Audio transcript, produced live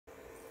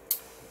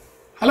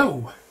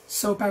Hello!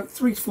 So about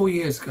 3 to 4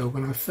 years ago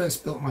when I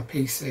first built my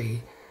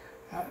PC,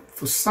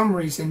 for some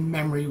reason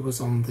memory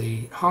was on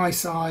the high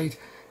side,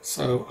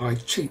 so I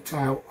cheaped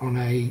out on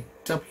a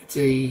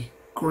WD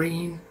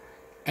Green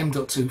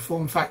M.2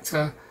 form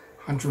factor,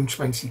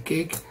 120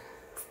 gig,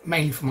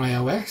 mainly for my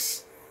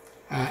OS.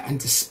 And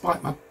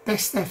despite my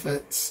best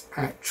efforts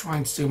at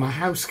trying to do my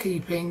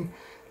housekeeping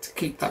to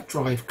keep that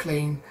drive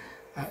clean,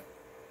 it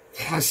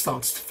has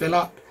started to fill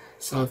up,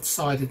 so I've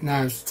decided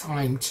now's the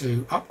time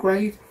to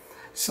upgrade.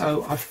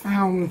 So I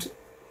found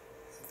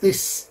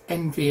this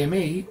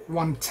NVMe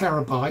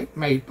 1TB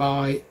made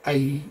by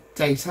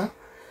Data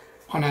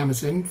on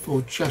Amazon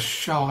for just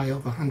shy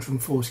of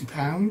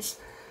 £140,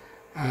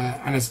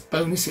 and as a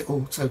bonus it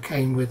also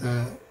came with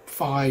a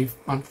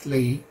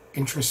 5-monthly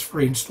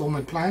interest-free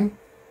instalment plan.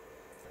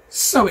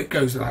 So it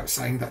goes without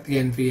saying that the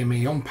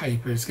NVMe on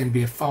paper is going to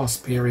be a far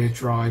superior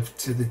drive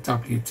to the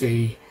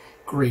WD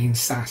Green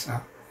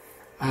SATA.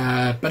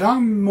 But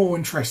I'm more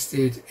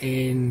interested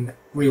in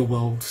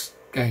real-world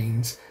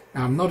gains.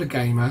 Now, I'm not a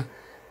gamer,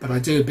 but I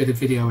do a bit of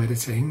video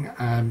editing,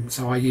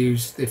 so I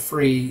use the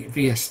free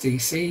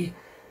VSDC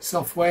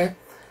software.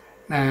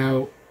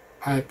 Now,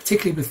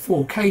 particularly with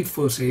 4K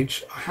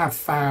footage, I have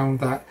found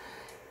that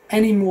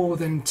any more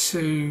than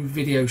 2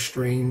 video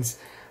streams,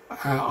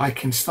 I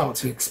can start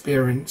to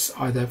experience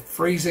either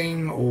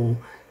freezing or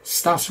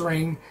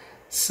stuttering.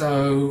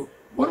 So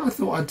what I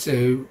thought I'd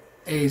do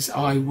is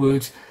I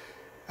would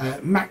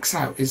max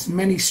out as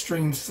many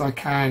streams as I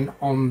can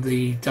on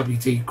the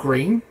WD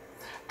Green,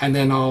 and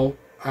then I'll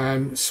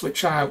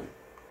switch out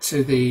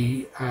to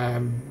the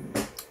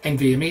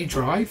NVMe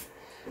drive,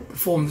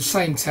 perform the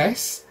same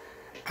tests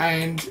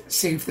and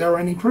see if there are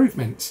any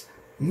improvements.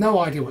 No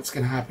idea what's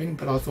going to happen,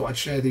 but I thought I'd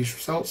share these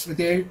results with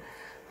you.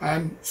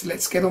 So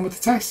let's get on with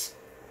the tests.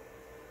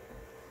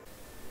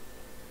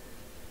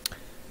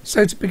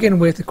 So to begin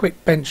with, a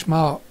quick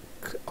benchmark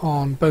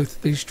on both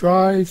of these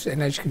drives,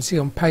 and as you can see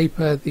on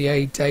paper,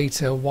 the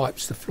Data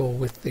wipes the floor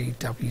with the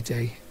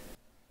WD.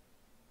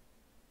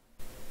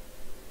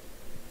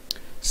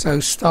 So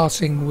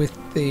starting with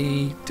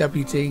the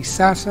WD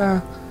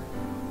SATA,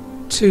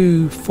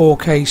 2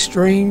 4K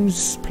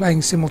streams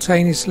playing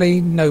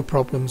simultaneously, no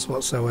problems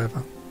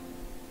whatsoever.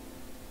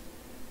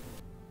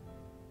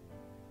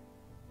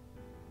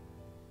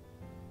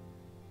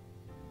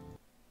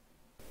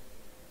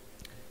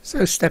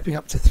 So stepping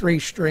up to 3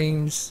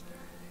 streams,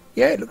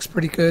 yeah, it looks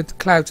pretty good. The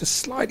clouds are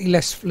slightly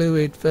less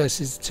fluid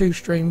versus the 2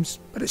 streams,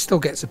 but it still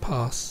gets a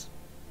pass.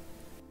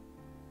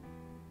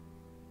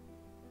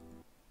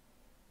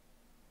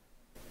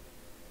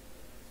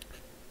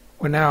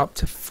 We're now up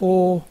to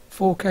 4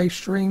 4K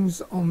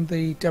streams on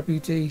the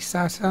WD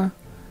SATA,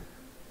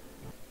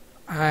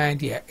 and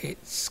yeah,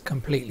 it's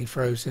completely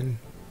frozen.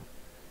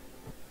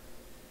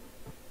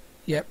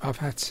 Yep, I've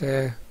had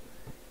to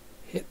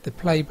hit the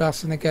play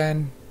button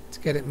again to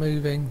get it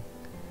moving.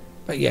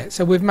 But yeah,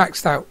 so we've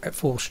maxed out at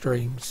 4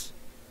 streams.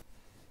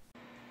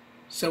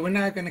 So we're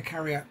now going to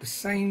carry out the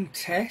same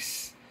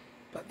tests,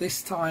 but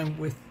this time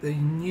with the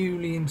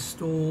newly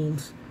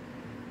installed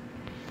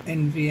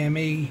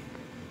NVMe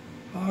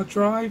hard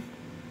drive.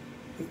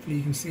 Hopefully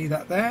you can see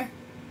that there.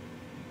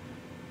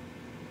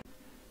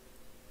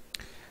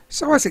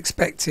 So as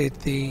expected,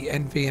 the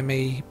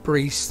NVMe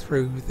breezed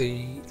through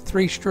the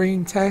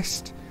 3-stream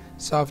test,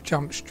 so I've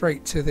jumped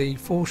straight to the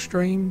 4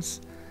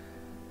 streams.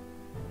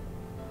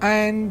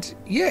 And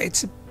yeah,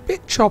 it's a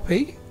bit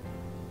choppy,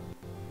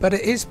 but it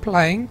is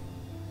playing.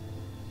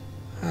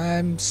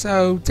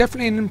 So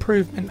definitely an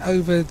improvement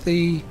over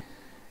the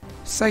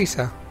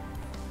SATA.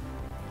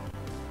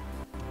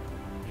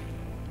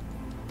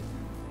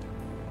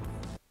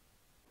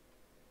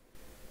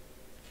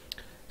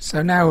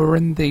 So now we're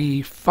in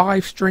the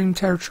 5-stream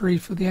territory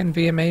for the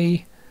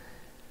NVMe,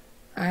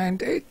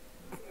 and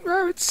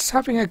it's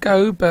having a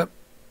go, but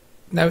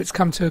no, it's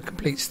come to a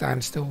complete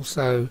standstill.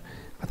 So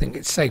I think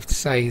it's safe to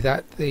say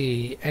that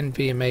the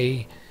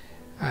NVMe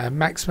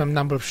maximum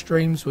number of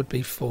streams would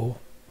be 4.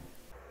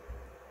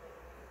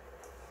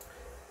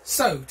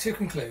 So to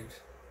conclude,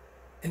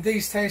 in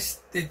these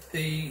tests, did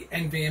the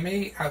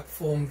NVMe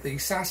outperform the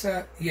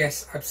SATA?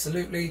 Yes,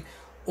 absolutely,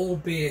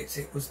 albeit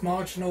it was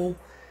marginal.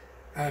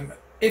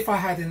 If I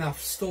had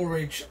enough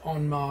storage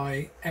on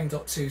my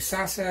M.2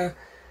 SATA,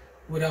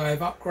 would I have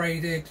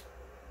upgraded?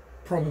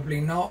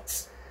 Probably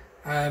not.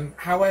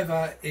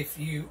 However, if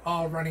you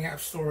are running out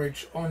of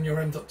storage on your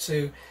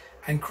M.2,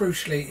 and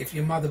crucially if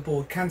your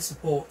motherboard can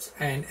support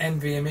an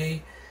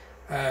NVMe,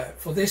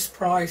 for this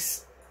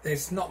price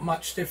there's not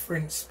much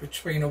difference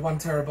between a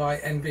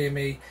 1TB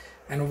NVMe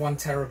and a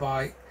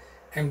 1TB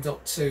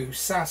M.2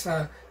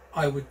 SATA.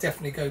 I would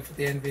definitely go for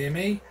the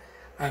NVMe.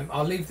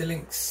 I'll leave the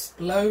links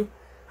below.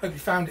 Hope you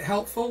found it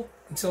helpful.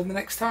 Until the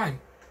next time.